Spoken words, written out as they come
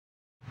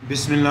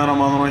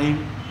बिस्मिल्लाहिर्रहमानिर्रहीम।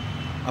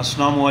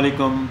 अस्सलामु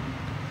अलैकुम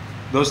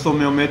दोस्तों,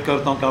 मैं उम्मीद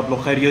करता हूँ कि आप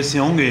लोग खैरियत से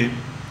होंगे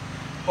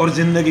और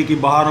ज़िंदगी की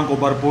बहारों को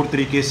भरपूर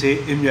तरीके से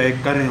एंजॉय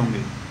कर रहे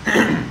होंगे।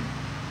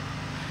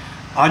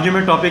 आज जो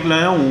मैं टॉपिक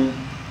लाया हूँ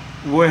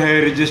वो है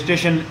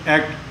रजिस्ट्रेशन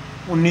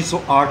एक्ट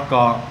 1908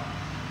 का,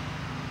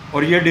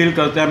 और ये डील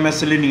करता है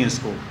मिसलेनियस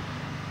को।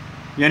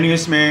 यानी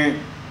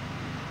इसमें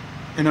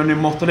इन्होंने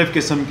मुख्तलिफ़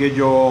किस्म के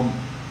जो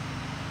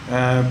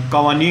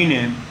कवानीन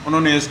हैं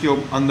उन्होंने इसके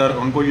अंदर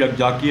उनको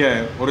यकजा किया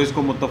है और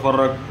इसको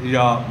मुतफर्रक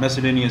या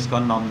मिसलेनियस का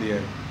नाम दिया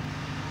है।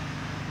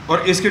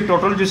 और इसके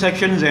टोटल जो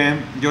सेक्शंस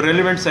हैं, जो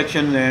रेलिवेंट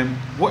सेक्शंस हैं,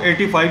 वो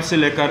 85 से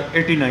लेकर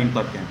 89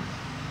 तक हैं।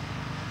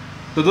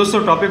 तो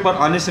दोस्तों, टॉपिक पर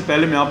आने से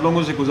पहले मैं आप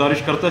लोगों से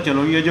गुजारिश करता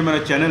चलूँ, ये जो मेरा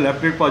चैनल है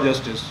प्लेट फॉर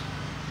जस्टिस,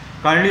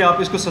 काइंडली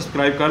आप इसको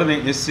सब्सक्राइब कर दें,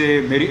 इससे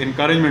मेरी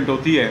इनकरेजमेंट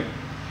होती है।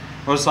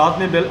 और साथ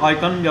में बेल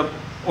आइकन जब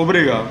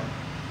उभरेगा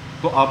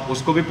तो आप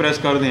उसको भी प्रेस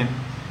कर दें,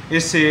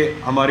 इससे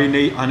हमारी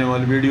नई आने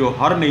वाली वीडियो,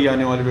 हर नई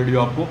आने वाली वीडियो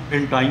आपको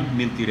इन टाइम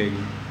मिलती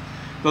रहेगी।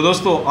 तो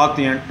दोस्तों,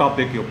 आते हैं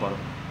टॉपिक के ऊपर।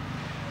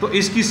 तो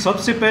इसकी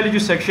सबसे पहले जो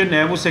सेक्शन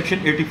है वो सेक्शन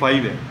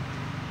 85 है।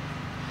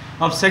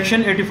 अब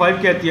सेक्शन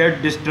 85 कहती है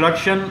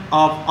डिस्ट्रक्शन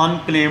ऑफ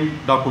अनक्लेम्ड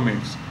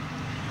डॉक्यूमेंट्स।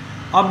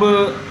 अब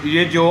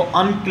ये जो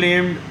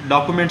अनक्लेम्ड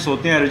डॉक्यूमेंट्स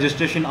होते हैं,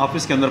 रजिस्ट्रेशन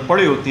ऑफिस के अंदर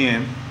पड़े होते हैं,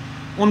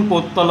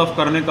 उनको तलब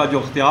करने का जो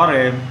अख्तियार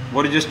है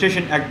वो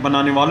रजिस्ट्रेशन एक्ट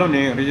बनाने वालों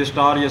ने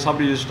रजिस्ट्रार या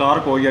सब रजिस्ट्रार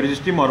को या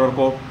रजिस्ट्री मॉडर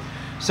को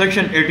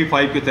सेक्शन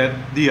 85 के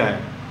तहत दिया है।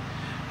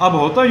 अब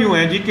होता यूँ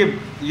है जी कि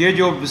ये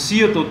जो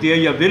वसीयत होती है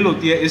या विल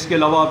होती है, इसके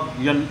अलावा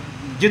या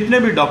जितने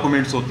भी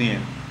डॉक्यूमेंट्स होते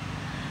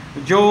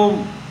हैं जो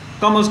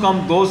कम से कम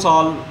 2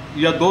 साल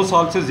या 2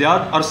 साल से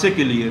ज़्यादा अरसे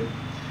के लिए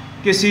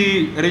किसी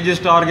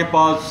रजिस्ट्रार के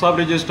पास, सब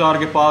रजिस्ट्रार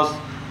के पास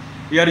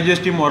या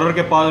रजिस्ट्री मॉडर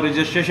के पास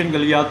रजिस्ट्रेशन के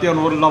लिए आते हैं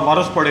और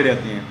लावारिस पड़े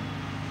रहते हैं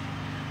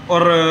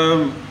और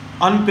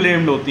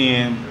अनक्लेम्ड होती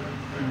हैं,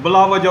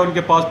 बिला वजह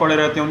उनके पास पड़े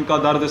रहते हैं, उनका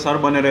दर्द सर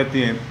बने रहते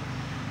हैं।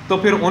 तो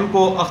फिर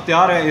उनको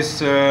अख्तियार है इस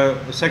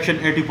सेक्शन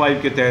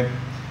 85 के तहत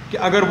कि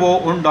अगर वो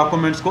उन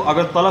डॉक्यूमेंट्स को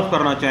अगर तलब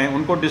करना चाहें,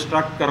 उनको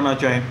डिस्ट्रैक्ट करना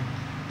चाहें,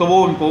 तो वो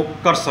उनको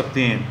कर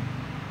सकते हैं।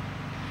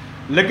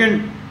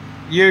 लेकिन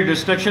ये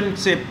डिस्ट्रैक्शन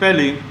से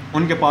पहले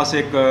उनके पास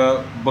एक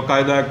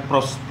बाकायदा एक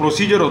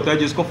प्रोसीजर होता है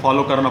जिसको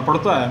फॉलो करना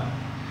पड़ता है।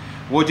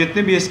 वो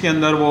जितने भी इसके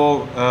अंदर वो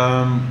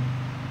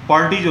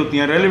पार्टीज़ होती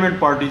हैं, रेलिवेंट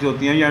पार्टीज़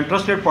होती हैं या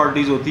इंटरेस्टेड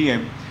पार्टीज़ होती हैं,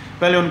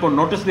 पहले उनको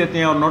नोटिस देते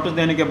हैं और नोटिस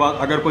देने के बाद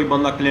अगर कोई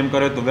बंदा क्लेम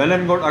करे तो वेल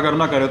एंड गुड, अगर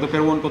ना करे तो फिर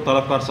वो उनको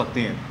तलब कर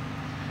सकते हैं।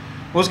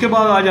 उसके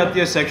बाद आ जाती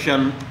है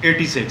सेक्शन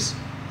 86।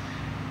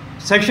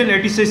 सेक्शन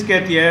 86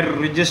 कहती है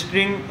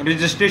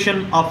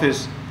registration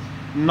office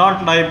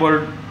not liable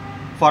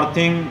for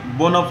thing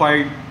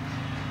bonafide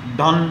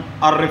done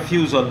और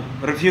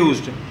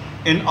रिफ्यूज्ड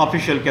इन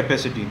ऑफिशियल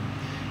कैपेसिटी।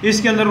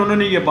 इसके अंदर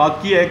उन्होंने ये बात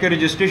की है कि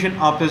रजिस्ट्रेशन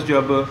ऑफिस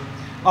जब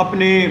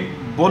अपने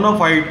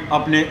बोनाफाइड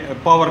अपने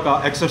पावर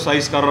का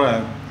एक्सरसाइज कर रहा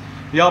है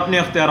या अपने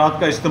अख्तियारात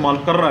का इस्तेमाल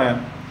कर रहा है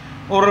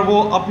और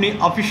वो अपनी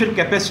ऑफिशियल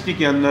कैपेसिटी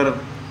के अंदर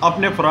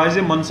अपने फ़राइज़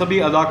मनसबी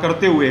अदा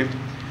करते हुए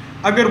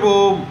अगर वो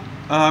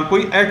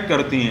कोई एक्ट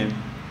करती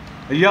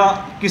हैं या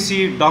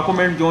किसी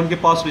डॉक्यूमेंट जो उनके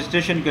पास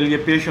रजिस्ट्रेशन के लिए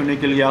पेश होने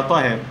के लिए आता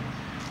है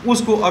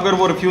उसको अगर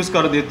वो रिफ्यूज़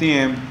कर देती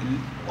हैं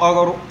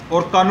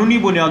और कानूनी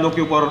बुनियादों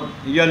के ऊपर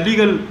या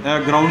लीगल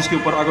ग्राउंड्स के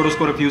ऊपर अगर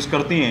उसको रिफ्यूज़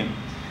करती हैं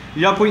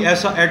या कोई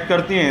ऐसा एक्ट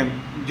करती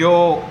हैं जो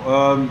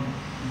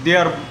they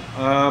are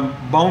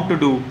bound to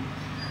do,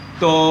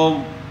 तो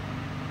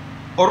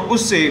और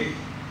उससे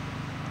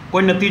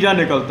कोई नतीजा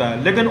निकलता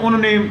है, लेकिन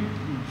उन्होंने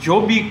जो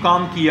भी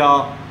काम किया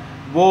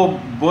वो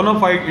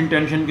बोनाफाइड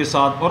इंटेंशन के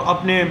साथ और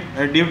अपने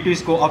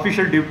ड्यूटीज़ को,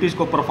 ऑफिशियल ड्यूटीज़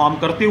को परफॉर्म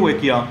करते हुए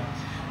किया।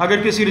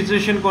 अगर किसी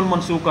रजिस्ट्रेशन को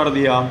मनसूख कर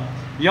दिया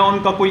या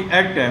उनका कोई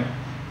एक्ट है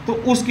तो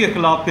उसके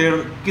ख़िलाफ़ फिर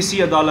किसी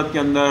अदालत के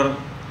अंदर,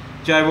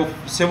 चाहे वो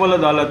सिविल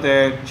अदालत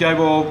है, चाहे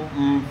वो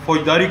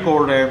फौजदारी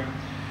कोर्ट है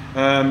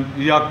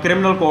या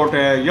क्रिमिनल कोर्ट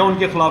है, या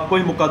उनके ख़िलाफ़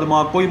कोई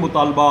मुकदमा, कोई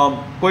मुतालबा,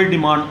 कोई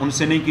डिमांड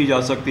उनसे नहीं की जा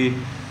सकती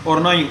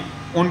और ना ही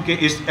उनके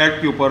इस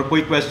एक्ट के ऊपर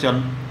कोई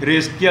क्वेश्चन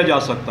रेज़ किया जा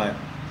सकता है।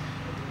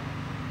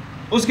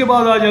 उसके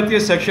बाद आ जाती है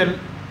सेक्शन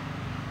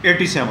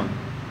 87।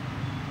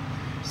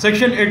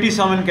 सेक्शन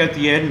 87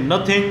 कहती है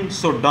nothing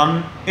so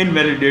done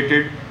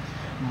invalidated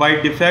bye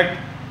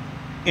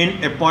defect in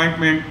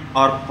appointment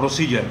और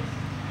प्रोसीजर।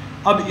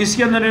 अब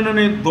इसके अंदर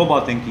इन्होंने 2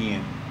 बातें की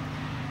हैं।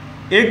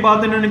 एक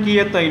बात इन्होंने की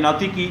है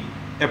तैनाती की,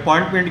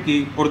 अपॉइंटमेंट की,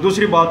 और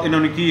दूसरी बात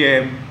इन्होंने की है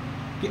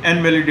कि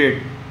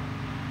इनवैलिडेट,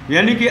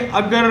 यानी कि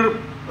अगर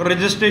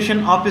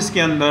रजिस्ट्रेशन ऑफिस के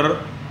अंदर,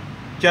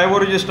 चाहे वो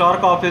रजिस्ट्रार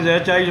का ऑफिस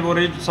है, चाहे वो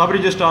सब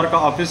रजिस्ट्रार का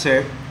ऑफिस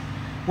है,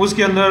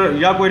 उसके अंदर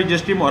या कोई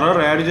रजिस्ट्री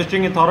मॉडर है,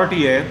 रजिस्ट्रिंग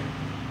अथॉरिटी है,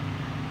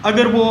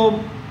 अगर वो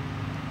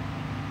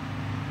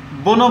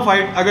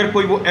बोनाफाइड अगर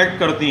कोई वो एक्ट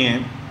करती हैं,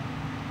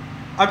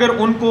 अगर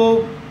उनको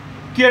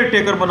केयर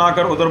टेकर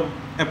बनाकर उधर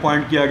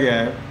अपॉइंट किया गया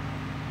है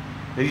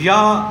या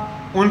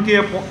उनके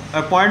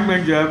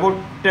अपॉइंटमेंट जो है वो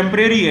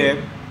टेम्परेरी है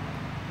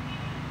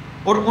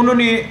और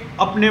उन्होंने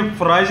अपने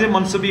फ़राइज़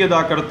मनसबी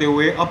अदा करते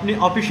हुए अपनी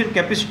ऑफिशियल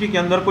कैपेसिटी के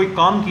अंदर कोई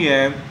काम किया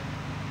है,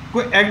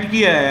 कोई एक्ट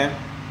किया है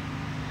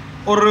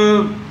और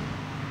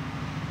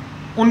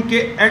ان کے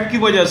ایکٹ کی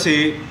وجہ سے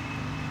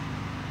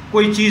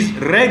کوئی چیز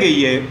رہ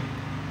گئی ہے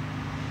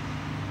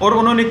اور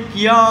انہوں نے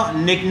کیا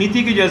نیک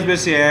نیتی کے جذبے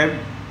سے ہے،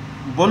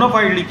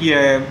 بونافائڈلی کیا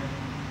ہے،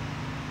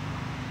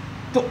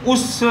 تو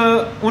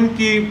ان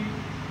کی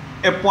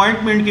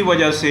اپوائنٹمنٹ کی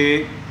وجہ سے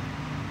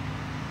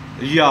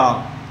یا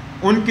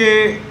ان کے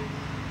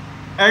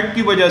ایکٹ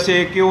کی وجہ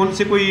سے کہ ان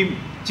سے کوئی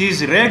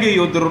چیز رہ گئی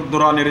ہو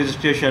دوران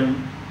رجسٹریشن،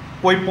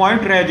 کوئی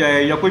پوائنٹ رہ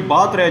جائے یا کوئی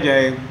بات رہ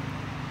جائے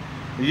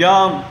یا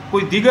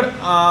کوئی دیگر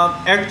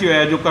ایکٹ جو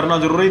ہے جو کرنا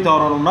ضروری تھا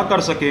اور انہوں نہ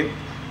کر سکے،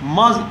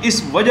 محض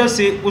اس وجہ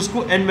سے اس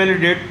کو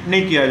انویلیڈیٹ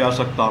نہیں کیا جا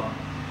سکتا،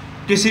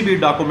 کسی بھی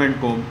ڈاکومنٹ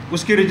کو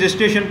اس کی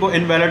رجسٹریشن کو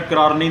انویلڈ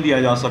قرار نہیں دیا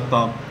جا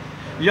سکتا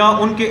یا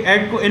ان کے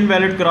ایکٹ کو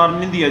انویلڈ قرار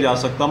نہیں دیا جا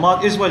سکتا،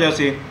 محض اس وجہ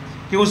سے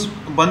کہ اس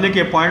بندے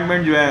کی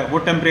اپوائنٹمنٹ جو ہے وہ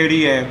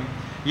ٹیمپریری ہے،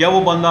 یا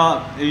وہ بندہ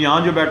یہاں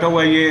جو بیٹھا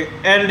ہوا ہے یہ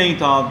اہل نہیں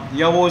تھا،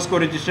 یا وہ اس کو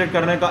رجسٹر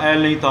کرنے کا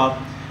اہل نہیں تھا،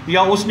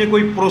 یا اس نے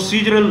کوئی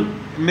پروسیجرل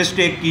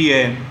مسٹیک کی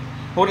ہے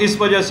اور اس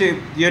وجہ سے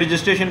یہ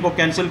رجسٹریشن کو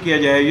کینسل کیا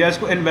جائے یا اس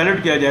کو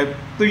انویلڈ کیا جائے،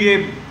 تو یہ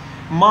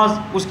محض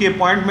اس کی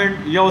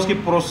اپوائنٹمنٹ یا اس کی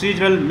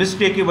پروسیجرل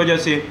مسٹیک کی وجہ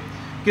سے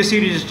کسی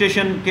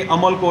رجسٹریشن کے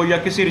عمل کو یا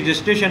کسی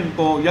رجسٹریشن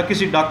کو یا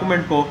کسی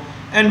ڈاکومنٹ کو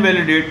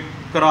انویلیڈیٹ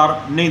قرار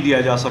نہیں دیا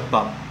جا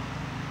سکتا۔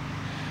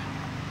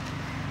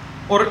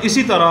 اور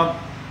اسی طرح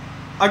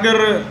اگر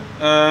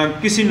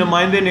کسی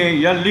نمائندے نے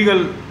یا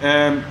لیگل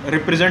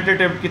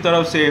ریپریزنٹیٹیو کی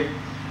طرف سے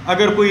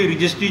اگر کوئی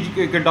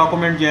رجسٹری کے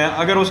ڈاکومنٹ جو ہیں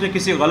اگر اس نے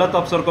کسی غلط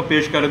افسر کو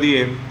پیش کر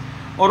دیے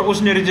اور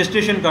اس نے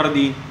رجسٹریشن کر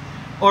دی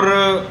اور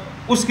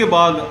اس کے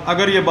بعد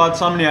اگر یہ بات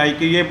سامنے آئی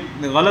کہ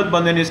یہ غلط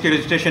بندے نے اس کی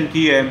رجسٹریشن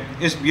کی ہے،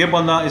 یہ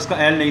بندہ اس کا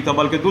اہل نہیں تھا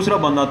بلکہ دوسرا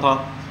بندہ تھا،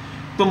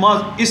 تو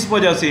محض اس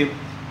وجہ سے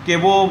کہ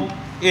وہ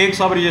ایک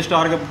سب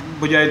رجسٹرار کے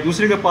بجائے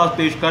دوسرے کے پاس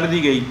پیش کر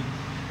دی گئی،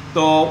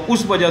 تو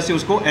اس وجہ سے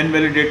اس کو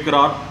انویلیڈیٹ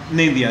قرار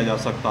نہیں دیا جا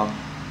سکتا۔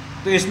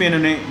 تو اس میں انہوں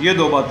نے یہ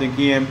دو باتیں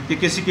کی ہیں کہ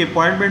کسی کی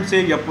اپوائنٹمنٹ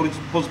سے یا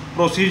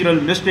پروسیجرل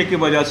مسٹیک کی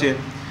وجہ سے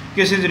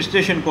کسی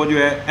رجسٹریشن کو جو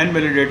ہے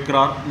انویلیڈیٹ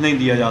قرار نہیں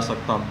دیا جا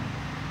سکتا۔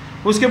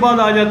 اس کے بعد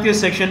آ جاتی ہے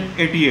سیکشن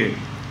 88۔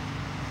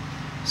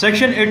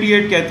 سیکشن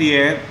 88 کہتی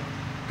ہے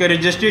کہ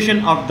registration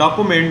of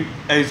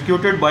document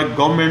executed by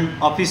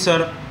government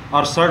officer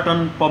اور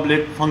سرٹن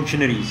پبلک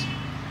فنکشنریز۔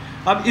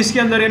 اب اس کے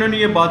اندر انہوں نے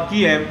یہ بات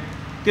کی ہے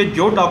کہ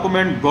جو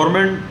ڈاکومنٹ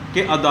گورنمنٹ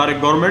کے ادارے،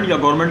 گورنمنٹ یا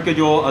گورنمنٹ کے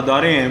جو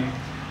ادارے ہیں،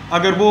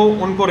 اگر وہ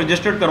ان کو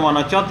رجسٹرڈ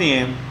کروانا چاہتے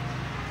ہیں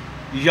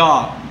یا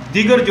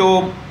دیگر جو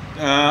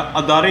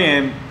ادارے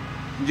ہیں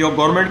جو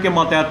گورنمنٹ کے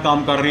ماتحت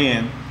کام کر رہے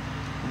ہیں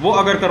وہ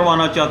اگر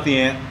کروانا چاہتے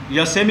ہیں،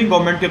 یا سیمی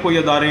گورنمنٹ کے کوئی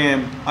ادارے ہیں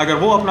اگر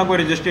وہ اپنا کوئی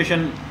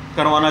رجسٹریشن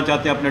کروانا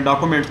چاہتے ہیں اپنے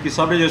ڈاکومنٹس کی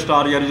سب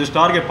رجسٹرار یا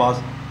رجسٹرار کے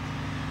پاس،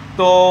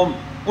 تو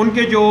ان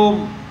کے جو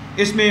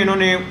اس میں انہوں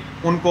نے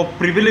ان کو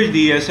پریویلیج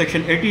دی ہے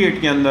سیکشن 88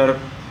 کے اندر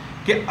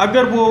کہ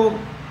اگر وہ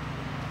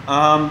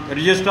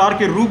رجسٹرار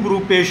کے روبرو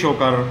پیش ہو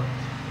کر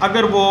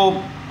اگر وہ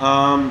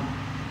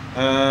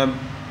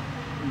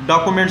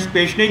ڈاکومنٹس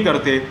پیش نہیں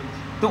کرتے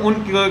تو ان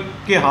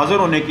کے حاضر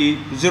ہونے کی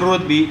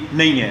ضرورت بھی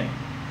نہیں ہے۔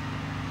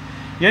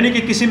 یعنی کہ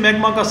کسی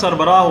محکمہ کا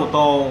سربراہ ہوتا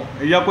ہو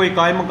یا کوئی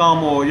قائم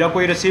مقام ہو یا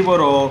کوئی ریسیور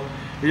ہو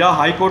یا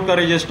ہائی کورٹ کا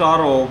رجسٹرار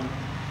ہو،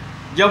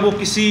 جب وہ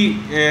کسی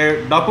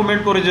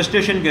ڈاکومنٹ کو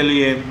رجسٹریشن کے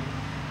لیے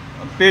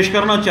پیش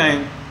کرنا چاہیں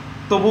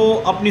تو وہ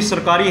اپنی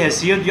سرکاری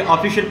حیثیت یا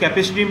آفیشیل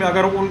کیپیسٹی میں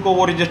اگر ان کو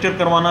وہ رجسٹر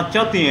کروانا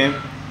چاہتے ہیں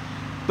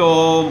تو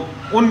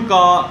ان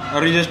کا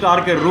رجسٹرار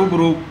کے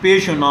روبرو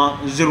پیش ہونا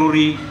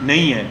ضروری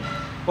نہیں ہے،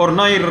 اور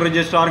نہ ہی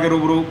رجسٹرار کے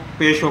روبرو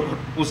پیش ہو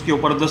کر اس کے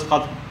اوپر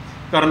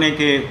دستخط کرنے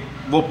کے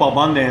وہ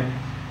پابند ہیں،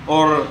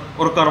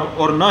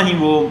 اور نہ ہی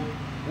وہ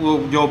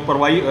جو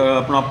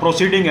اپنا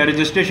پروسیڈنگ ہے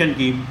رجسٹریشن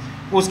کی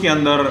اس کے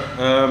اندر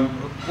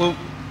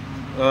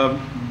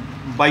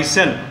بائی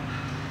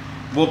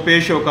سیلف وہ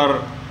پیش ہو کر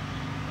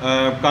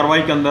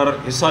کارروائی کے اندر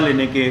حصہ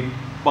لینے کے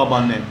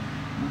پابند ہیں۔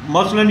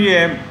 مثلاً یہ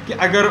ہے کہ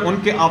اگر ان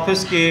کے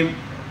آفس کے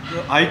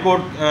ہائی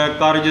کورٹ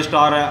کا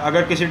رجسٹرار ہے،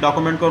 اگر کسی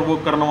ڈاکومنٹ کو وہ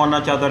کروانا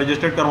چاہتا ہے،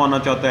 رجسٹرڈ کروانا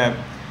چاہتا ہے،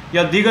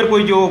 یا دیگر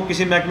کوئی جو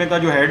کسی محکمے کا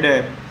جو ہیڈ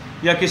ہے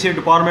یا کسی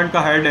ڈپارٹمنٹ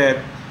کا ہیڈ ہے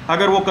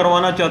اگر وہ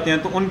کروانا چاہتے ہیں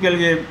تو ان کے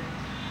لیے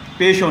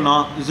پیش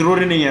ہونا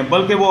ضروری نہیں ہے،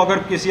 بلکہ وہ اگر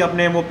کسی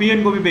اپنے وہ پی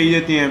این کو بھی بھیج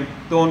دیتے ہیں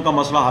تو ان کا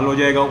مسئلہ حل ہو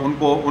جائے گا،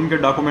 ان کے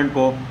ڈاکومنٹ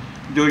کو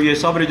جو یہ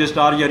سب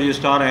رجسٹرار یا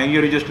رجسٹرار ہیں یہ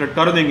رجسٹر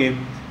کر دیں گے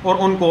اور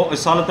ان کو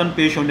اصالتاً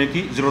پیش ہونے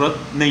کی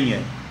ضرورت نہیں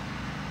ہے۔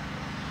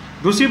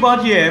 دوسری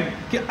بات یہ ہے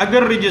کہ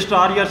اگر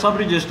رجسٹرار یا سب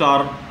رجسٹرار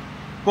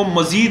کو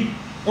مزید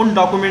ان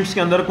ڈاکومنٹس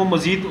کے اندر کو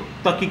مزید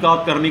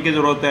تحقیقات کرنے کی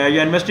ضرورت ہے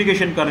یا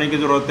انویسٹیگیشن کرنے کی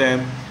ضرورت ہے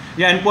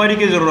یا انکوائری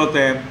کی ضرورت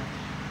ہے،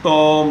 تو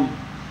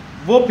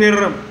وہ پھر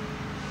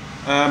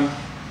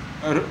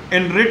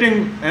ان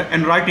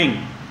رائٹنگ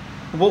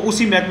وہ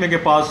اسی محکمے کے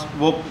پاس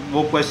وہ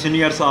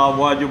کویسچنیئر صاحب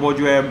وہ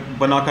جو ہے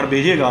بنا کر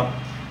بھیجے گا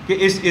کہ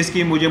اس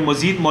کی مجھے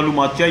مزید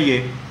معلومات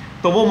چاہیے،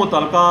 تو وہ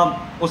متعلقہ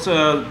اس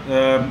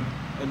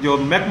جو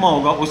محکمہ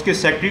ہوگا اس کے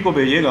سیکرٹری کو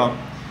بھیجے گا،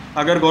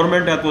 اگر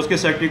گورنمنٹ ہے تو اس کے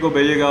سیکرٹری کو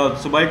بھیجے گا،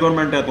 صوبائی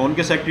گورنمنٹ ہے تو ان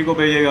کے سیکرٹری کو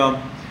بھیجے گا،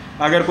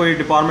 اگر کوئی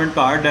ڈپارٹمنٹ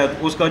کا ہیڈ ہے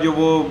تو اس کا جو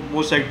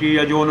وہ سیکرٹری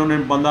یا جو انہوں نے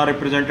بندہ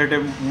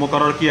ریپریزنٹیٹیو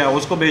مقرر کیا ہے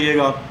اس کو بھیجے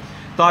گا،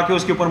 تاکہ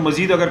اس کے اوپر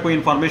مزید اگر کوئی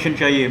انفارمیشن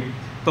چاہیے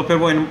تو پھر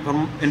وہ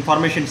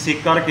انفارمیشن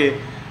سیکھ کر کے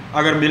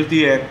اگر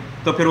ملتی ہے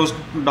تو پھر اس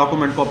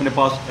ڈاکومنٹ کو اپنے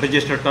پاس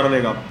رجسٹر کر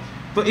لے گا۔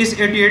 تو اس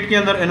 88 کے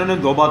اندر انہوں نے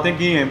دو باتیں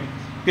کی ہیں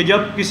کہ جب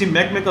کسی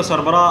محکمے کا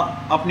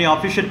سربراہ اپنی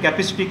آفیشیل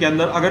کیپیسٹی کے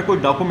اندر اگر کوئی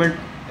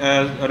ڈاکومنٹ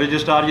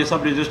رجسٹرار یا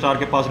سب رجسٹرار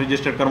کے پاس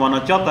رجسٹر کروانا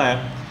چاہتا ہے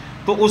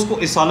تو اس کو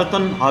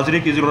اصالتاً حاضری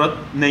کی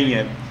ضرورت نہیں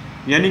ہے،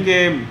 یعنی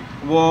کہ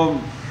وہ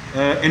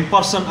ان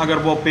پرسن اگر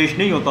وہ پیش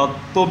نہیں ہوتا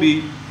تو بھی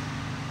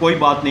کوئی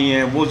بات نہیں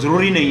ہے، وہ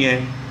ضروری نہیں ہے،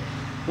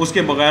 اس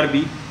کے بغیر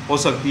بھی ہو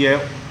سکتی ہے،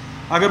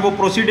 اگر وہ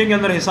پروسیڈنگ کے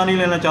اندر حصہ نہیں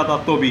لینا چاہتا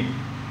تو بھی۔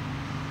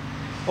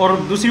 اور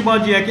دوسری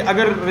بات یہ ہے کہ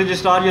اگر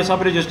رجسٹرار یا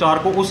سب رجسٹرار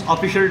کو اس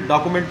آفیشیل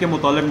ڈاکومنٹ کے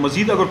متعلق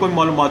مزید اگر کوئی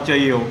معلومات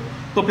چاہیے ہو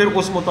تو پھر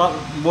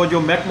وہ جو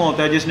محکمہ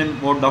ہوتا ہے جس نے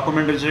وہ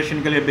ڈاکومنٹ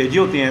رجسٹریشن کے لیے بھیجے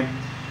ہوتے ہیں،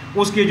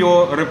 اس کی جو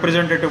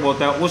ریپریزنٹیٹیو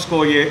ہوتا ہے اس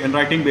کو یہ ان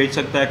رائٹنگ بھیج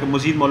سکتا ہے کہ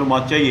مزید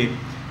معلومات چاہیے،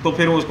 تو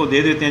پھر وہ اس کو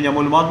دے دیتے ہیں، جب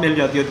معلومات مل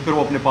جاتی ہے تو پھر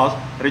وہ اپنے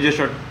پاس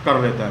رجسٹر کر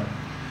لیتا ہے۔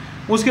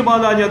 اس کے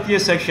بعد آ جاتی ہے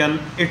سیکشن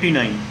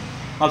 89۔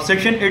 اب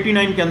سیکشن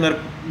 89 کے اندر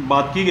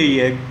بات کی گئی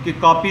ہے کہ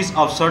copies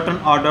of certain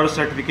order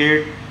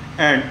certificate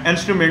and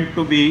instrument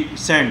to be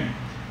send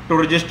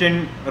to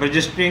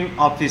registering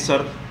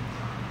officer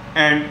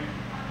and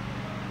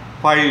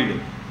filed.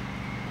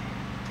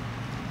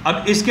 اب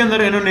اس کے اندر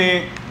انہوں نے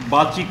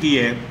بات چیت کی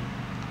ہے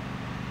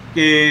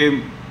کہ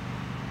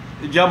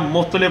جب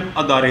مختلف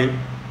ادارے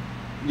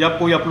جب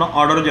کوئی اپنا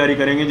آرڈر جاری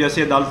کریں گے،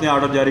 جیسے عدالتیں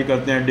آرڈر جاری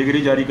کرتے ہیں،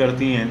 ڈگری جاری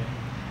کرتی ہیں،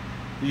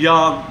 یا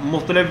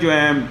مختلف جو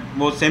ہیں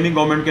وہ سیمی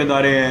گورنمنٹ کے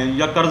ادارے ہیں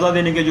یا قرضہ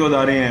دینے کے جو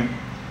ادارے ہیں،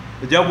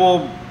 جب وہ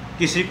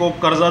کسی کو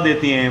قرضہ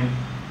دیتی ہیں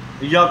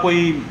یا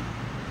کوئی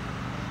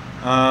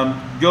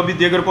جو بھی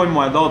دیگر کوئی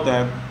معاہدہ ہوتا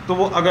ہے تو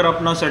وہ اگر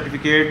اپنا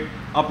سرٹیفکیٹ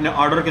اپنے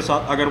آرڈر کے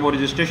ساتھ اگر وہ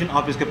رجسٹریشن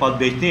آفس کے پاس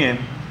بھیجتے ہیں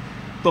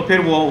تو پھر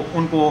وہ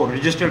ان کو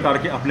رجسٹر کر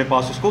کے اپنے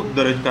پاس اس کو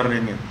درج کر لیں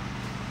گے۔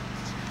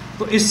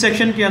 تو اس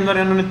سیکشن کے اندر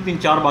انہوں نے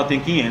 3-4 باتیں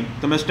کی ہیں،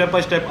 تو میں سٹیپ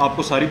بائی سٹیپ آپ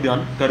کو ساری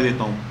بیان کر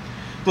دیتا ہوں۔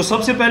 تو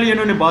سب سے پہلے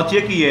انہوں نے بات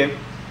یہ کی ہے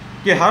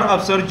کہ ہر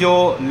افسر جو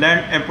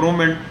لینڈ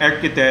امپرومنٹ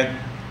ایکٹ کے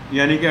تحت،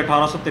 یعنی کہ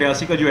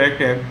 1883 کا جو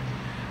ایکٹ ہے،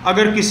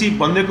 اگر کسی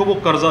بندے کو وہ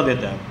قرضہ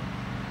دیتا ہے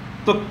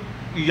تو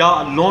یا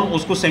لون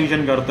اس کو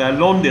سینکشن کرتا ہے،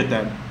 لون دیتا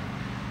ہے،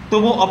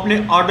 تو وہ اپنے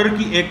آرڈر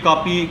کی ایک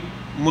کاپی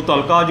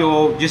متعلقہ جو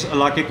جس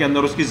علاقے کے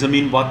اندر اس کی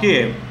زمین واقع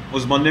ہے،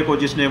 اس بندے کو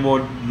جس نے وہ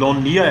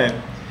لون لیا ہے،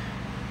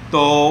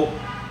 تو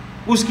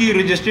اس کی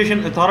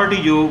رجسٹریشن اتھارٹی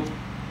جو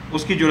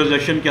اس کی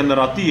جورسڈکشن کے اندر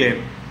آتی ہے،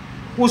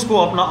 اس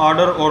کو اپنا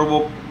آرڈر اور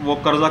وہ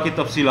قرضہ کی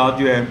تفصیلات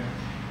جو ہے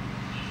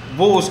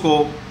وہ اس کو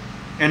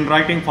ان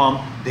رائٹنگ فارم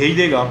بھیج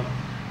دے گا،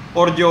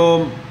 اور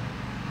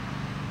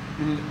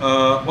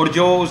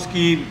جو اس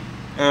کی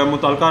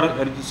متعلقہ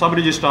سب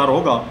رجسٹرار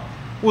ہوگا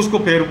اس کو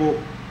پھر وہ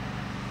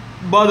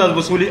بعد از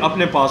وصولی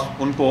اپنے پاس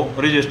ان کو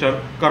رجسٹر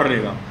کر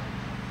لے گا،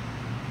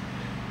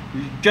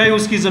 چاہے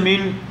اس کی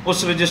زمین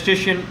اس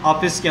رجسٹریشن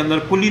آفس کے اندر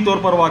کلی طور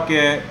پر واقع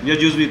ہے یا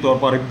جزوی طور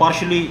پر،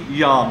 پارشلی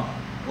یا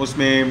اس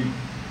میں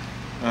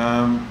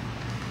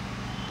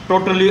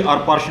ٹوٹلی اور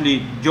پارشلی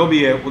جو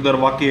بھی ہے ادھر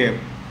واقع ہے،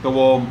 تو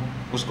وہ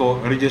اس کو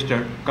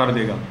رجسٹر کر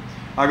دے گا۔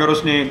 اگر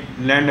اس نے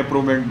لینڈ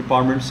امپرومنٹ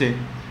ڈپارٹمنٹ سے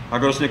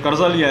اگر اس نے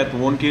قرضہ لیا ہے تو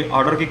وہ ان کی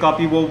آرڈر کی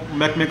کاپی وہ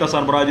محکمے کا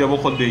سربراہ جو ہے وہ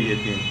خود بھیج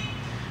دیتے ہیں،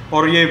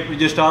 اور یہ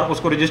رجسٹرار اس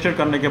کو رجسٹر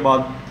کرنے کے بعد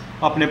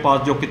اپنے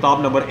پاس جو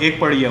کتاب نمبر 1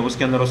 پڑھی ہے اس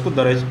کے اندر اس کو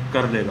درج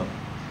کر دے گا۔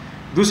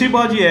 دوسری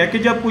بات یہ ہے کہ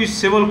جب کوئی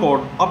سول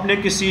کورٹ اپنے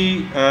کسی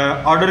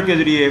آرڈر کے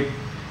ذریعے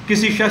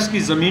کسی شخص کی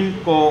زمین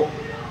کو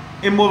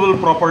اموول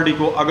پراپرٹی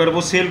کو اگر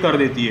وہ سیل کر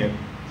دیتی ہے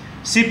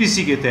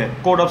CPC کے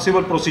تحت، کوڈ آف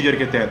سول پروسیجر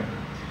کے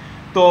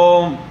تحت، تو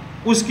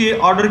اس کے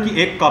آرڈر کی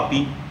ایک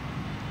کاپی،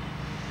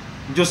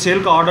 جو سیل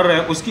کا آرڈر ہے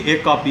اس کی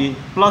ایک کاپی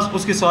پلس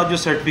اس کے ساتھ جو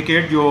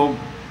سرٹیفکیٹ جو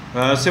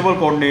سول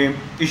کورٹ نے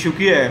ایشو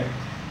کیا ہے،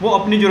 وہ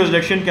اپنی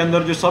جورسڈکشن کے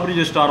اندر جو سب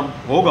رجسٹرار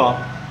ہوگا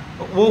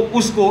وہ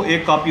اس کو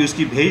ایک کاپی اس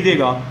کی بھیج دے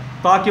گا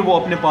تاکہ وہ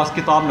اپنے پاس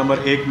کتاب نمبر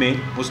 1 میں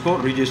اس کو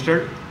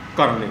رجسٹرڈ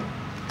کر لے۔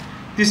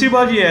 تیسری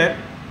بات یہ ہے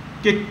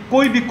کہ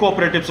کوئی بھی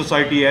کوآپریٹو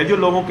سوسائٹی ہے جو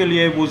لوگوں کے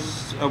لیے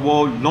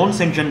وہ لون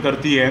سینکشن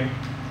کرتی ہے،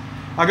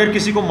 اگر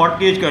کسی کو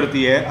مارٹگیج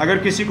کرتی ہے، اگر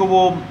کسی کو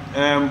وہ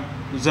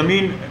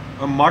زمین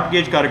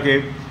مارٹگیج کر کے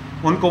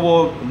ان کو وہ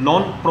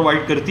لون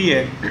پرووائڈ کرتی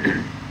ہے،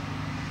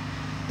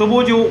 تو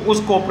وہ جو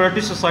اس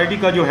کوآپریٹو سوسائٹی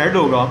کا جو ہیڈ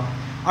ہوگا،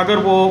 اگر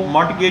وہ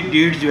مارٹگیج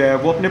ڈیڈ جو ہے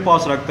وہ اپنے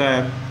پاس رکھتا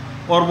ہے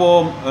اور وہ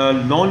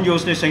لون جو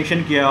اس نے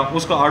سینکشن کیا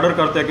اس کا آرڈر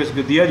کرتا ہے کہ اس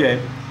کو دیا جائے،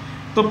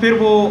 تو پھر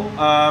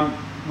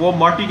وہ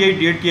مارٹگیج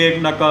ڈیڈ کی ایک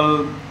نقل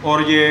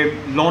اور یہ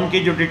لون کی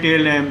جو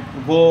ڈیٹیل ہیں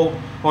وہ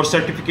اور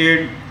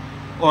سرٹیفکیٹ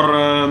اور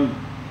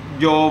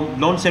جو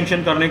لون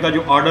سینکشن کرنے کا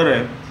جو آرڈر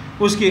ہے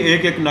اس کی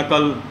ایک ایک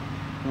نقل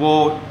وہ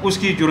اس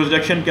کی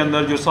جورسڈکشن کے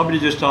اندر جو سب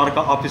رجسٹرار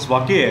کا آفس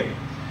واقع ہے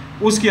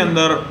اس کے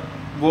اندر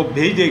وہ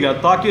بھیج دے گا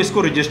تاکہ اس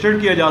کو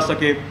رجسٹرڈ کیا جا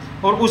سکے،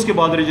 اور اس کے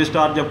بعد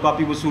رجسٹرار جب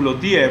کاپی وصول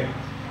ہوتی ہے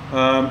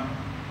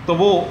تو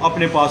وہ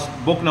اپنے پاس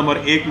بک نمبر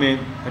 1 میں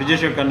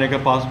رجسٹر کرنے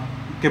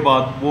کے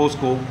بعد وہ اس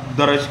کو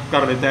درج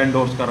کر لیتا ہے،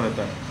 انڈورس کر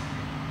لیتا ہے۔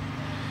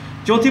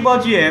 چوتھی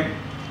بات یہ ہے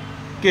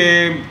کہ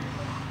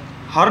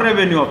ہر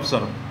ریونیو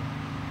افسر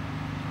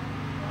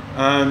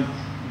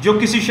جو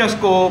کسی شخص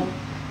کو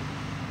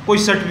کوئی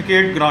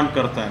سرٹیفکیٹ گرانٹ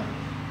کرتا ہے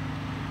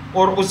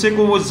اور اس سے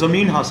کو وہ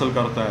زمین حاصل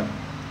کرتا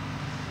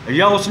ہے،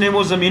 یا اس نے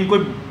وہ زمین کو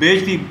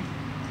بیچ دی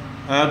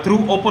تھرو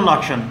اوپن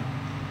آکشن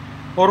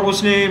اور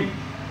اس نے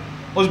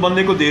اس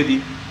بندے کو دے دی،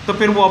 تو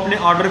پھر وہ اپنے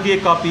آرڈر کی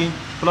ایک کاپی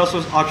پلس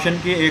اس آکشن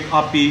کی ایک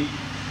کاپی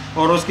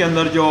اور اس کے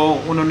اندر جو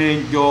انہوں نے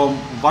جو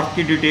ورک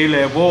کی ڈیٹیل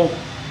ہے وہ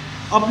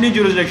اپنی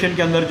جورسڈکشن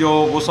کے اندر جو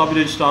وہ سب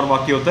رجسٹرار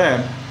واقع ہوتا ہے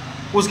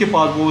اس کے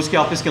پاس وہ اس کے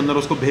آفس کے اندر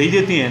اس کو بھیج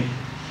دیتی ہیں،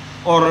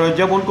 اور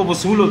جب ان کو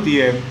وصول ہوتی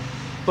ہے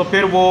تو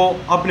پھر وہ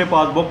اپنے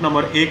پاس بک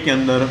نمبر 1 کے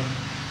اندر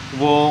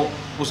وہ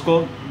اس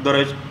کو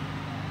درج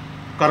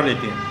کر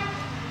لیتے ہیں۔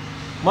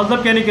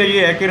 مطلب کہنے کا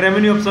یہ ہے کہ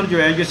ریونیو افسر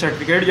جو ہے یہ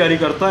سرٹیفکیٹ جاری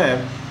کرتا ہے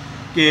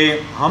کہ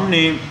ہم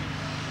نے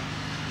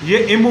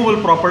یہ اموول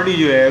پراپرٹی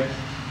جو ہے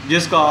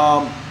جس کا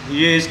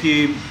یہ اس کی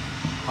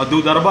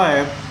حدود اربہ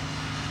ہے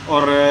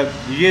اور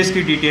یہ اس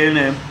کی ڈیٹیل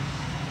ہے،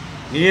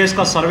 یہ اس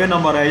کا سروے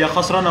نمبر ہے یا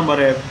خسرہ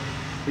نمبر ہے،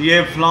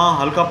 یہ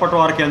فلاں حلقہ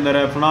پٹوار کے اندر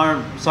ہے، فلاں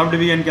سب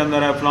ڈویژن کے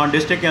اندر ہے، فلاں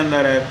ڈسٹرکٹ کے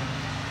اندر ہے،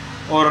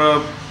 اور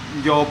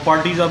جو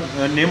parties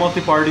name of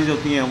the parties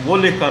ہوتی ہیں وہ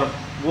لکھ کر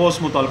وہ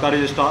اس متعلقہ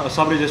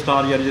سب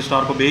رجسٹرار یا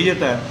رجسٹرار کو بھیج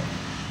دیتا ہے،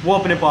 وہ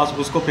اپنے پاس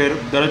اس کو پھر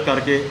درج کر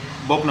کے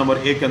بک نمبر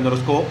 1 کے اندر اس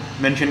کو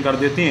مینشن کر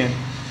دیتے ہیں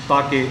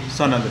تاکہ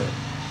سند رہے۔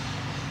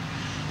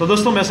 تو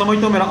دوستوں میں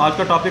سمجھتا ہوں میرا آج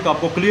کا ٹاپک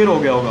آپ کو کلیئر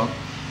ہو گیا ہوگا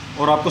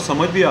اور آپ کو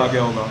سمجھ بھی آ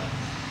گیا ہوگا۔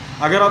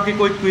 اگر آپ کی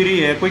کوئی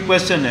کوئری ہے، کوئی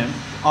کویسچن ہے،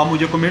 آپ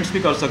مجھے کمنٹس بھی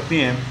کر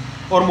سکتی ہیں،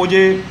 اور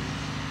مجھے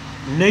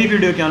نئی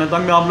ویڈیو کے آنے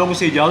تک میں آپ لوگوں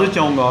سے اجازت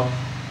چاہوں گا۔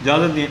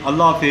 اجازت دیں،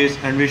 اللہ حافظ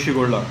and wish you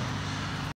good luck.